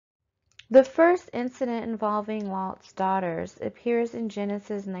The first incident involving Lot's daughters appears in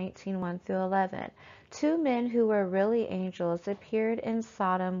Genesis 19:1 through 11. Two men who were really angels appeared in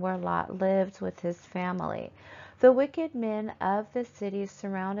Sodom where Lot lived with his family. The wicked men of the city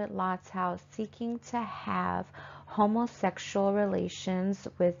surrounded Lot's house seeking to have homosexual relations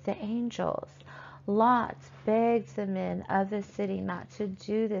with the angels. Lot begged the men of the city not to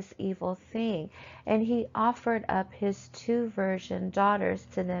do this evil thing, and he offered up his two virgin daughters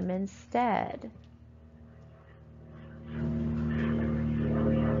to them instead.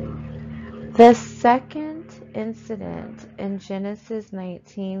 The second incident in Genesis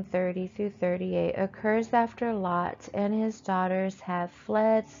 19:30 through 38 occurs after Lot and his daughters have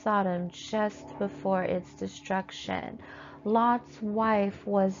fled Sodom just before its destruction. Lot's wife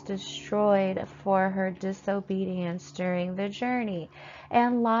was destroyed for her disobedience during the journey,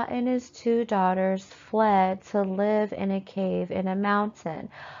 and Lot and his two daughters fled to live in a cave in a mountain.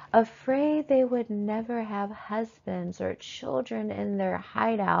 Afraid they would never have husbands or children in their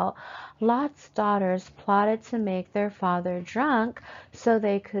hideout, Lot's daughters plotted to make their father drunk so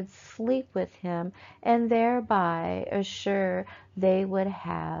they could sleep with him and thereby assure they would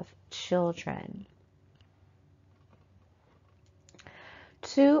have children.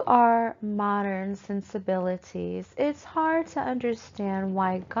 To our modern sensibilities, it's hard to understand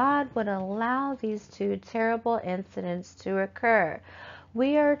why God would allow these two terrible incidents to occur.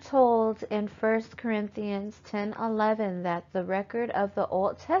 We are told in 1 Corinthians 10:11 that the record of the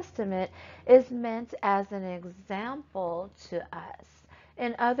Old Testament is meant as an example to us.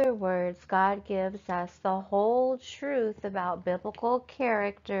 In other words, God gives us the whole truth about biblical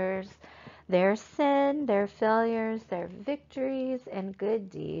characters, their sin, their failures, their victories, and good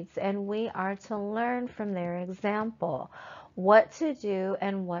deeds, and we are to learn from their example what to do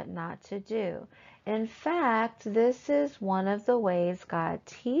and what not to do. In fact, this is one of the ways God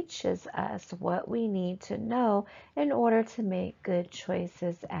teaches us what we need to know in order to make good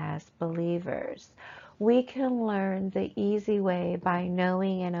choices as believers. We can learn the easy way by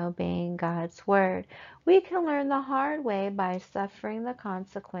knowing and obeying God's word. We can learn the hard way by suffering the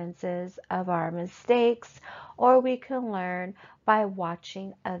consequences of our mistakes, or we can learn by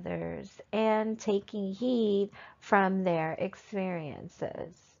watching others and taking heed from their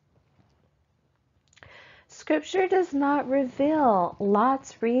experiences. Scripture does not reveal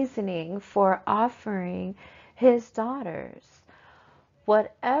Lot's reasoning for offering his daughters.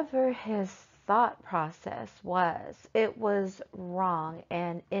 Whatever his thought process was, it was wrong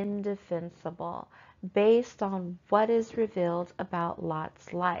and indefensible based on what is revealed about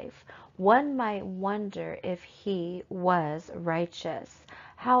Lot's life. One might wonder if he was righteous.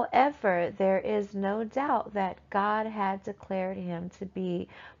 However, there is no doubt that God had declared him to be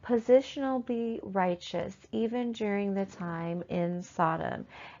positionally righteous even during the time in Sodom.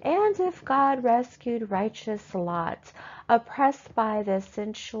 And if God rescued righteous Lot, oppressed by the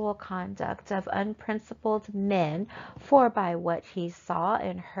sensual conduct of unprincipled men, for by what he saw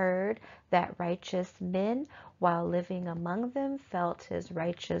and heard that righteous men, while living among them, felt his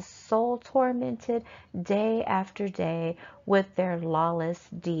righteous soul tormented day after day with their lawless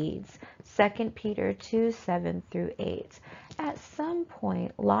deeds. 2 Peter 2:7 through 8. At some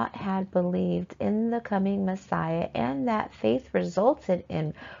point, Lot had believed in the coming Messiah, and that faith resulted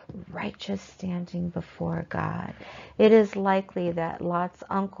in righteous standing before God. It is likely that Lot's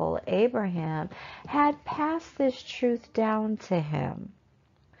uncle Abraham had passed this truth down to him.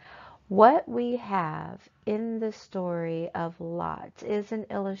 What we have in the story of Lot is an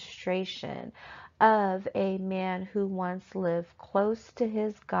illustration of a man who once lived close to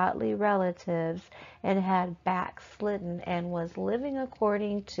his godly relatives and had backslidden and was living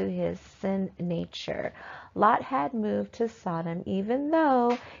according to his sin nature. Lot had moved to Sodom even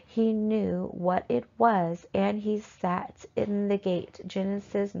though he knew what it was, and he sat in the gate.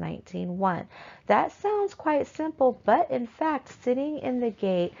 Genesis 19:1. That sounds quite simple, but in fact, sitting in the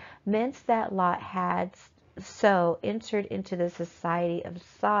gate meant that Lot had so entered into the society of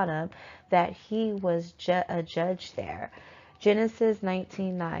Sodom that he was a judge there. Genesis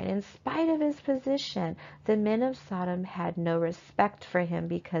 19:9. In spite of his position, the men of Sodom had no respect for him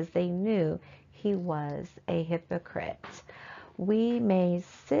because they knew he was a hypocrite. We may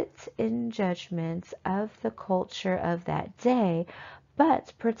sit in judgment of the culture of that day,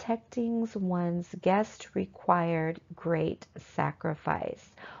 but protecting one's guest required great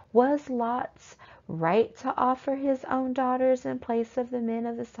sacrifice. Was Lot's right to offer his own daughters in place of the men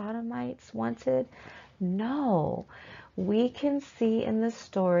of the Sodomites wanted? No. We can see in the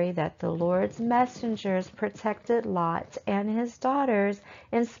story that the Lord's messengers protected Lot and his daughters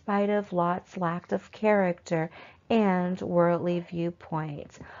in spite of Lot's lack of character and worldly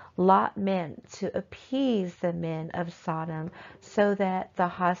viewpoint. Lot meant to appease the men of Sodom so that the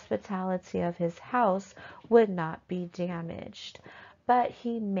hospitality of his house would not be damaged. But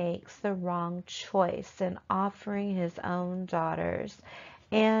he makes the wrong choice in offering his own daughters,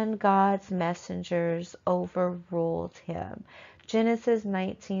 and God's messengers overruled him. Genesis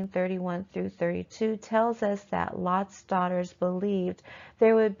 19:31 through 32 tells us that Lot's daughters believed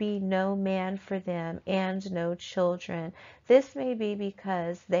there would be no man for them and no children. This may be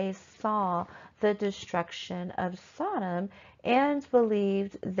because they saw the destruction of Sodom and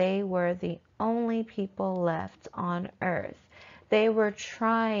believed they were the only people left on earth. They were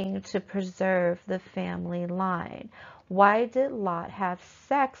trying to preserve the family line. Why did Lot have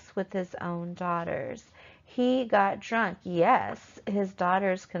sex with his own daughters? He got drunk. Yes, his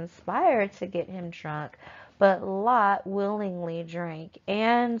daughters conspired to get him drunk, but Lot willingly drank.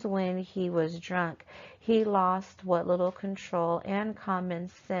 And when he was drunk, he lost what little control and common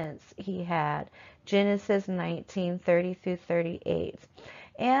sense he had. Genesis 19:30 through 38.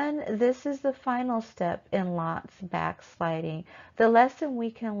 And this is the final step in Lot's backsliding. The lesson we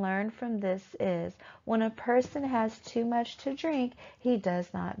can learn from this is when a person has too much to drink, he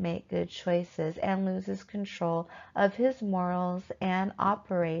does not make good choices and loses control of his morals and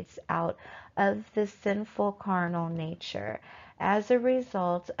operates out of the sinful carnal nature. As a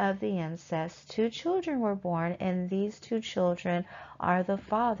result of the incest, 2 children were born, and these 2 children are the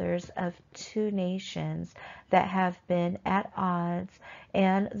fathers of 2 nations that have been at odds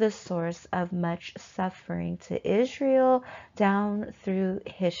and the source of much suffering to Israel down through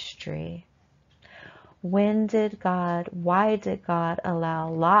history. Why did God allow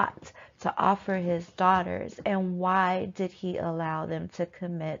Lot to offer his daughters, and why did he allow them to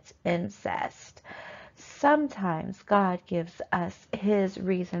commit incest? Sometimes God gives us his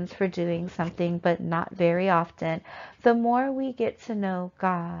reasons for doing something, but not very often. The more we get to know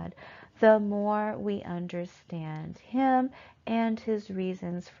God, the more we understand him and his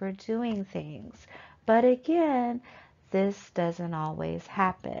reasons for doing things. But again, this doesn't always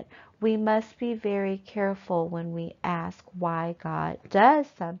happen. We must be very careful when we ask why God does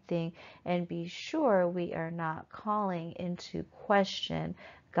something and be sure we are not calling into question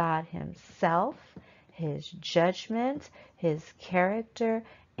God himself, his judgment, his character,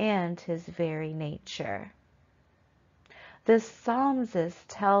 and his very nature. The psalmist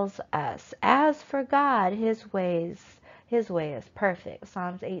tells us, as for God, his way is perfect.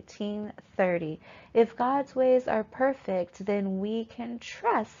 Psalms 18:30. If God's ways are perfect, then we can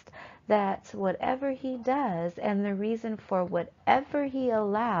trust that whatever he does and the reason for whatever he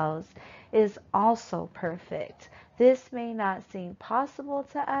allows is also perfect. This may not seem possible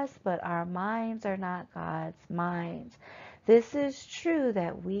to us, but our minds are not God's minds. This is true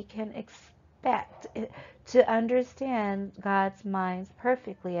that we can expect to understand God's minds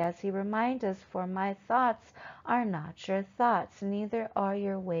perfectly, as he reminds us, for my thoughts are not your thoughts, neither are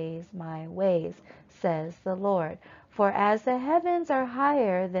your ways my ways, says the Lord. For as the heavens are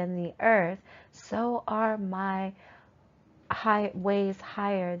higher than the earth, so are my ways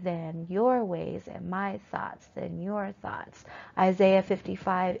higher than your ways, and my thoughts than your thoughts. Isaiah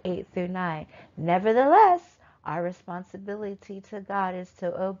 55:8 through 9. Nevertheless, our responsibility to God is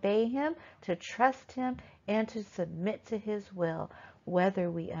to obey him, to trust him, and to submit to his will, whether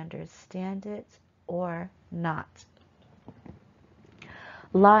we understand it or not.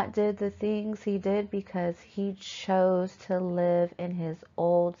 Lot did the things he did because he chose to live in his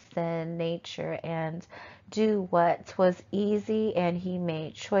old sin nature and do what was easy, and he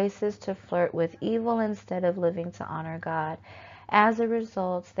made choices to flirt with evil instead of living to honor God. As a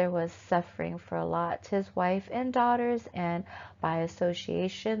result, there was suffering for Lot, his wife and daughters, and by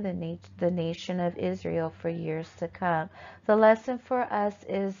association, the nation of Israel for years to come. The lesson for us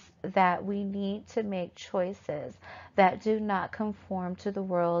is that we need to make choices that do not conform to the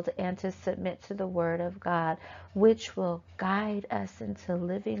world and to submit to the Word of God, which will guide us into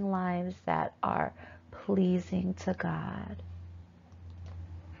living lives that are pleasing to God.